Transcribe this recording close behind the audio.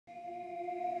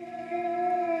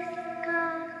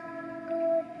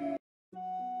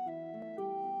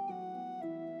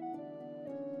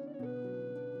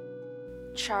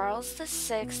Charles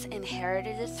VI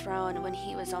inherited the throne when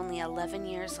he was only 11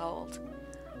 years old,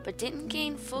 but didn't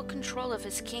gain full control of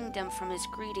his kingdom from his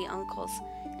greedy uncles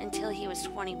until he was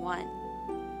 21.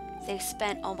 They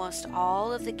spent almost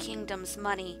all of the kingdom's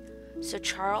money, so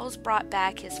Charles brought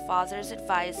back his father's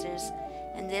advisors,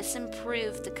 and this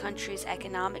improved the country's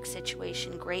economic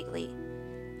situation greatly.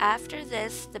 After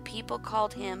this, the people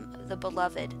called him the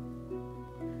Beloved.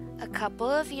 A couple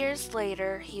of years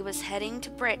later, he was heading to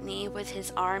Brittany with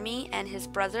his army and his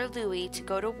brother Louis to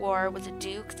go to war with a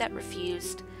duke that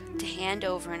refused to hand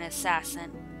over an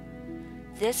assassin.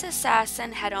 This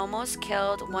assassin had almost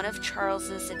killed one of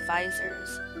Charles's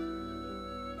advisors.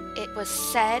 It was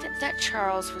said that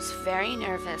Charles was very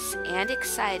nervous and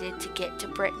excited to get to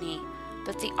Brittany,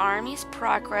 but the army's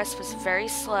progress was very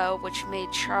slow, which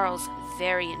made Charles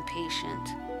very impatient.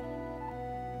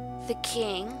 The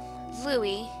king,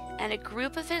 Louis, and a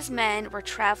group of his men were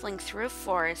traveling through a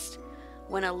forest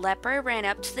when a leper ran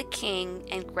up to the king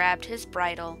and grabbed his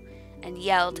bridle and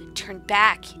yelled, "Turn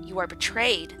back, you are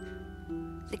betrayed."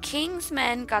 The king's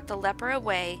men got the leper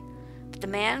away, but the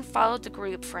man followed the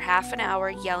group for half an hour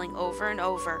yelling over and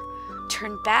over,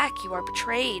 "Turn back, you are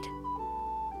betrayed."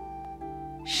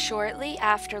 Shortly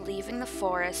after leaving the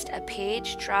forest, a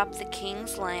page dropped the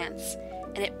king's lance,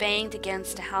 and it banged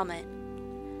against a helmet.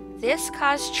 This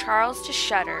caused Charles to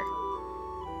shudder.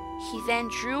 He then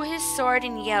drew his sword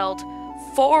and yelled,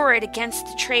 "Forward against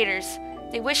the traitors!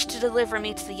 They wish to deliver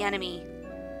me to the enemy."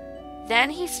 Then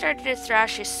he started to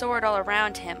thrash his sword all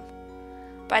around him.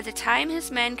 By the time his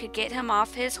men could get him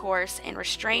off his horse and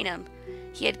restrain him,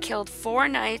 he had killed 4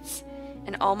 knights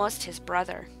and almost his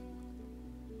brother.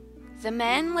 The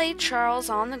men laid Charles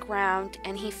on the ground,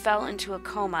 and he fell into a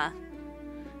coma.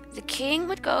 The king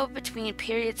would go between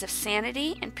periods of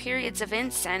sanity and periods of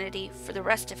insanity for the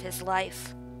rest of his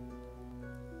life.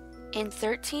 In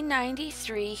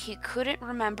 1393, he couldn't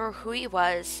remember who he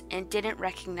was and didn't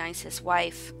recognize his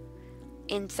wife.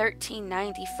 In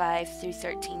 1395 through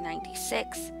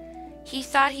 1396, he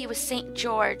thought he was St.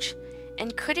 George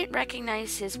and couldn't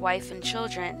recognize his wife and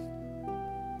children.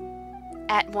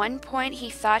 At one point, he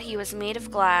thought he was made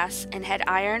of glass and had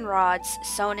iron rods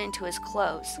sewn into his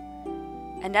clothes.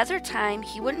 Another time,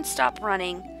 he wouldn't stop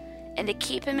running, and to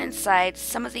keep him inside,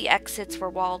 some of the exits were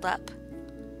walled up.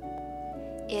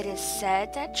 It is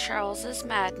said that Charles's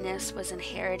madness was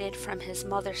inherited from his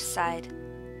mother's side.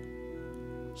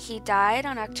 He died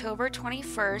on October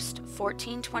 21st,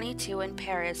 1422 in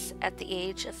Paris at the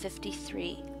age of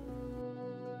 53.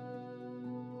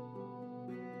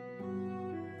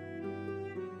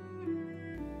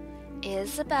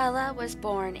 Isabella was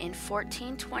born in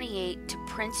 1428 to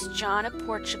Prince John of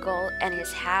Portugal and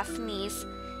his half-niece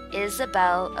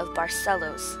Isabel of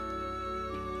Barcelos.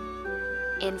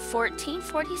 In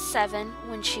 1447,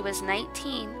 when she was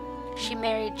 19, she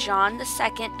married John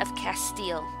II of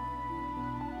Castile.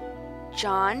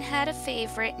 John had a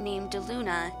favorite named De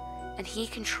Luna, and he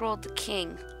controlled the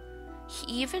king.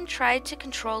 He even tried to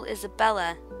control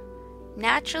Isabella.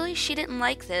 Naturally, she didn't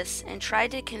like this and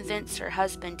tried to convince her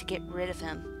husband to get rid of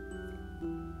him.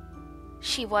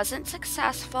 She wasn't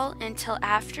successful until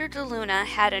after De Luna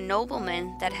had a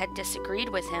nobleman that had disagreed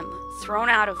with him thrown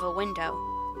out of a window.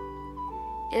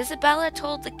 Isabella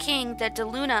told the king that De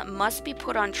Luna must be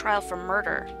put on trial for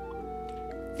murder.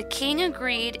 The king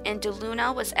agreed, and De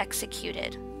Luna was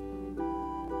executed.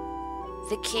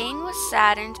 The king was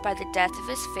saddened by the death of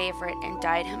his favorite and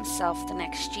died himself the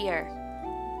next year.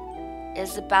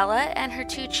 Isabella and her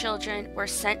 2 children were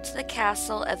sent to the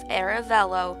castle of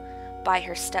Aravello by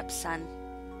her stepson.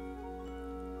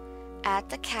 At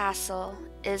the castle,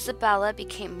 Isabella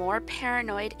became more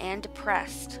paranoid and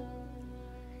depressed.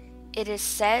 It is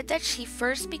said that she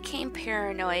first became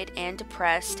paranoid and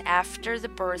depressed after the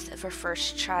birth of her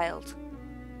first child.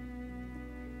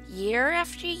 Year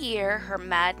after year, her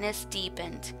madness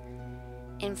deepened.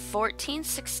 In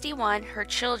 1461, her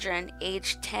children,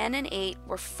 aged 10 and 8,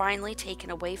 were finally taken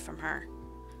away from her.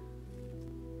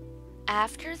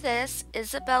 After this,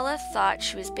 Isabella thought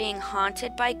she was being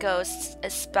haunted by ghosts,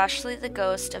 especially the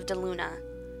ghost of De Luna.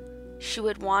 She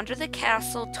would wander the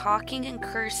castle talking and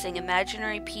cursing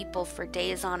imaginary people for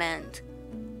days on end.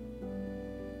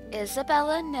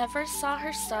 Isabella never saw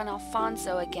her son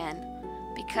Alfonso again,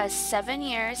 because 7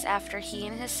 years after he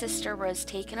and his sister was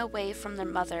taken away from their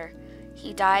mother,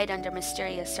 he died under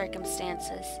mysterious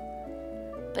circumstances.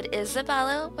 But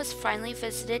Isabella was finally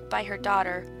visited by her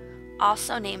daughter,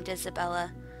 also named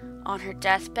Isabella, on her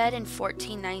deathbed in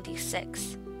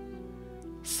 1496.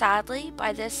 Sadly,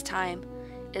 by this time,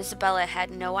 Isabella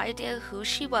had no idea who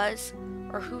she was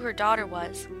or who her daughter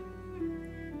was.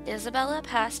 Isabella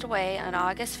passed away on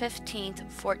August 15,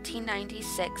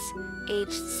 1496,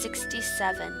 aged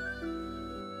 67.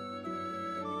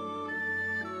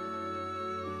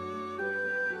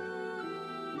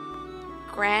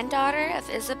 Granddaughter of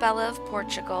Isabella of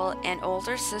Portugal and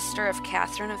older sister of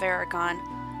Catherine of Aragon,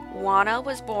 Juana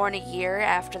was born a year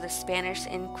after the Spanish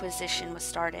Inquisition was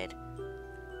started.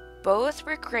 Both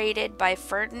were created by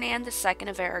Ferdinand II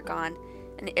of Aragon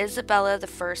and Isabella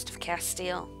I of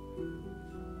Castile.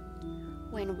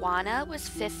 When Juana was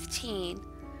 15,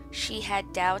 she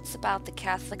had doubts about the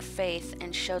Catholic faith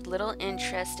and showed little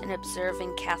interest in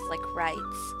observing Catholic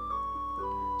rites.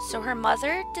 So her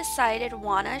mother decided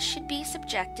Juana should be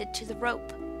subjected to the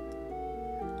rope.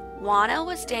 Juana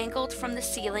was dangled from the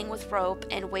ceiling with rope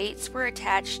and weights were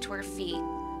attached to her feet.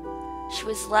 She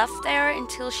was left there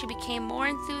until she became more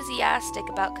enthusiastic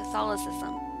about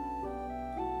Catholicism.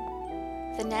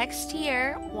 The next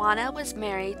year, Juana was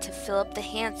married to Philip the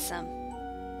Handsome.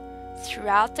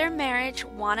 Throughout their marriage,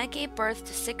 Juana gave birth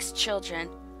to 6 children.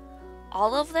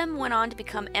 All of them went on to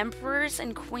become emperors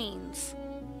and queens.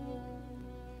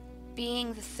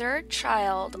 Being the third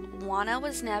child, Juana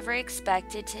was never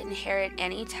expected to inherit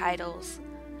any titles,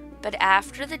 but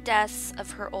after the deaths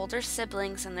of her older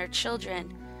siblings and their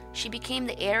children, she became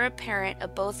the heir apparent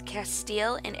of both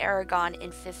Castile and Aragon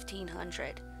in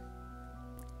 1500.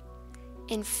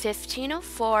 In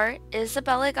 1504,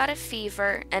 Isabella got a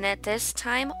fever, and at this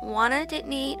time, Juana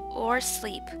didn't eat or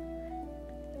sleep.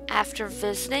 After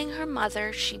visiting her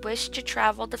mother, she wished to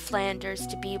travel to Flanders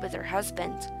to be with her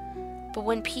husband. But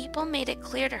when people made it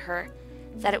clear to her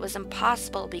that it was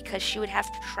impossible because she would have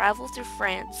to travel through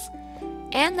France,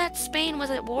 and that Spain was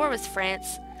at war with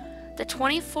France, the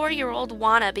 24-year-old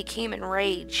Juana became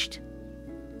enraged.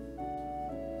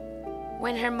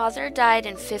 When her mother died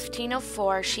in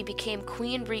 1504, she became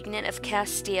Queen Regent of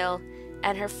Castile,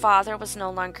 and her father was no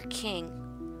longer king.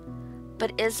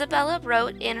 But Isabella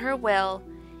wrote in her will,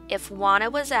 if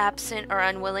Juana was absent or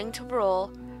unwilling to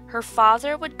rule, her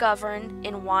father would govern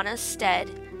in Juana's stead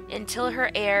until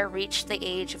her heir reached the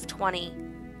age of 20.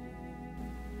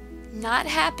 Not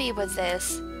happy with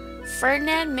this,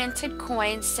 Ferdinand minted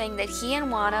coins saying that he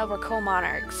and Juana were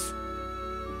co-monarchs.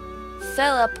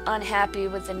 Philip, unhappy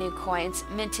with the new coins,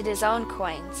 minted his own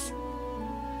coins.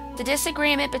 The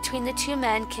disagreement between the two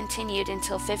men continued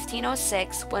until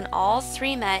 1506, when all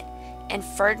three met and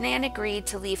Ferdinand agreed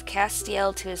to leave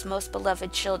Castile to his most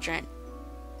beloved children.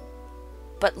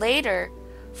 But later,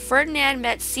 Ferdinand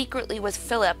met secretly with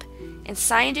Philip and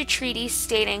signed a treaty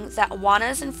stating that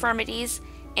Juana's infirmities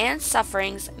and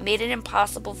sufferings made it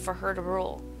impossible for her to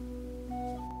rule.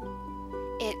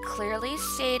 It clearly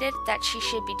stated that she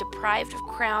should be deprived of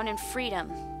crown and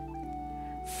freedom.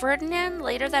 Ferdinand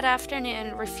later that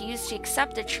afternoon refused to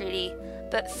accept the treaty,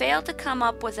 but failed to come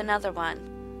up with another one.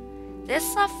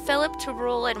 This left Philip to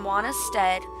rule in Juana's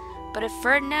stead, but if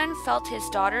Ferdinand felt his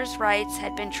daughter's rights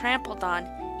had been trampled on,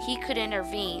 he could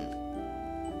intervene.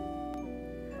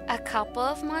 A couple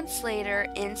of months later,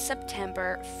 in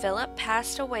September, Philip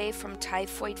passed away from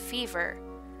typhoid fever,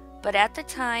 but at the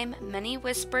time, many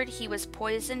whispered he was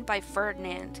poisoned by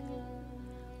Ferdinand.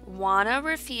 Juana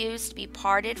refused to be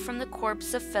parted from the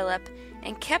corpse of Philip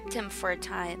and kept him for a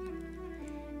time.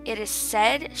 It is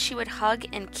said she would hug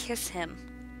and kiss him.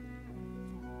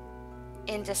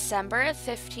 In December of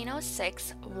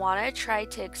 1506, Juana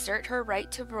tried to exert her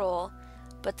right to rule,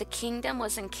 but the kingdom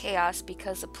was in chaos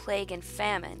because of plague and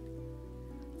famine.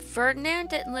 Ferdinand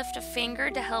didn't lift a finger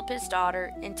to help his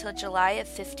daughter until July of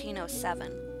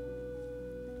 1507.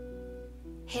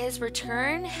 His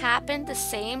return happened the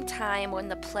same time when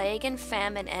the plague and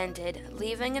famine ended,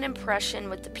 leaving an impression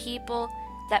with the people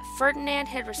that Ferdinand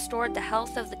had restored the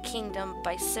health of the kingdom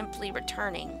by simply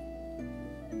returning.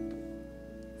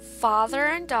 Father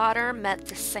and daughter met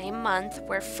the same month,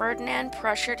 where Ferdinand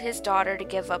pressured his daughter to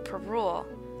give up her rule.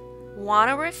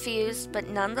 Juana refused, but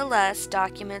nonetheless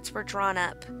documents were drawn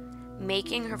up,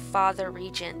 making her father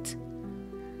regent.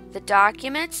 The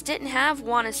documents didn't have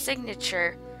Juana's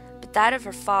signature, but that of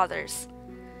her father's.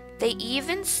 They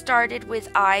even started with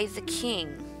I the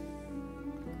King.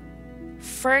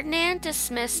 Ferdinand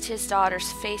dismissed his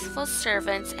daughter's faithful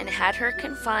servants and had her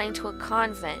confined to a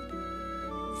convent.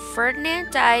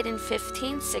 Ferdinand died in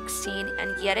 1516,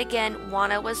 and yet again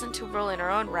Juana wasn't to rule in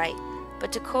her own right,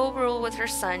 but to co-rule with her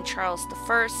son Charles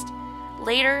I,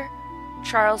 later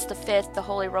Charles V, the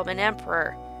Holy Roman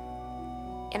Emperor.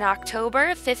 In October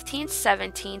of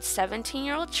 1517,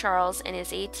 17-year-old Charles and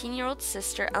his 18-year-old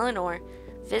sister Eleanor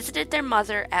visited their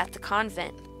mother at the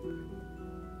convent.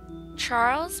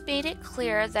 Charles made it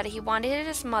clear that he wanted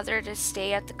his mother to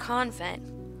stay at the convent.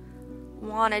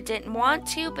 Juana didn't want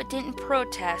to but didn't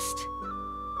protest.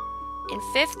 In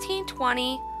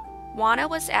 1520, Juana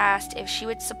was asked if she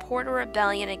would support a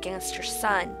rebellion against her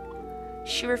son.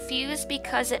 She refused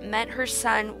because it meant her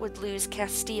son would lose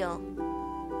Castile.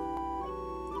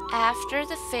 After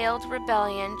the failed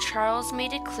rebellion, Charles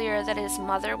made it clear that his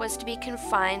mother was to be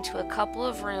confined to a couple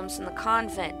of rooms in the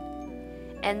convent,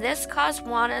 and this caused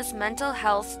Juana's mental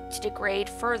health to degrade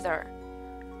further.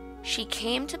 She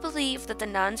came to believe that the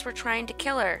nuns were trying to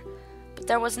kill her, but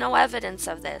there was no evidence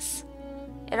of this.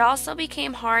 It also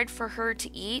became hard for her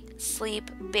to eat, sleep,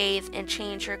 bathe, and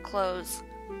change her clothes.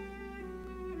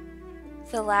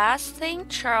 The last thing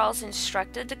Charles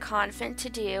instructed the convent to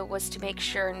do was to make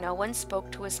sure no one spoke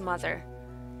to his mother.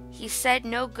 He said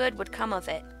no good would come of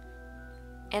it.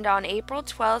 And on April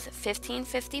 12,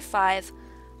 1555,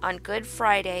 on Good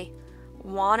Friday,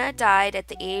 Juana died at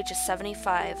the age of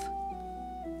 75.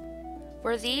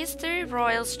 Were these three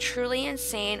royals truly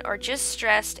insane or just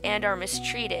stressed and or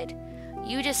mistreated?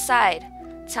 You decide.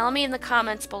 Tell me in the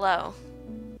comments below.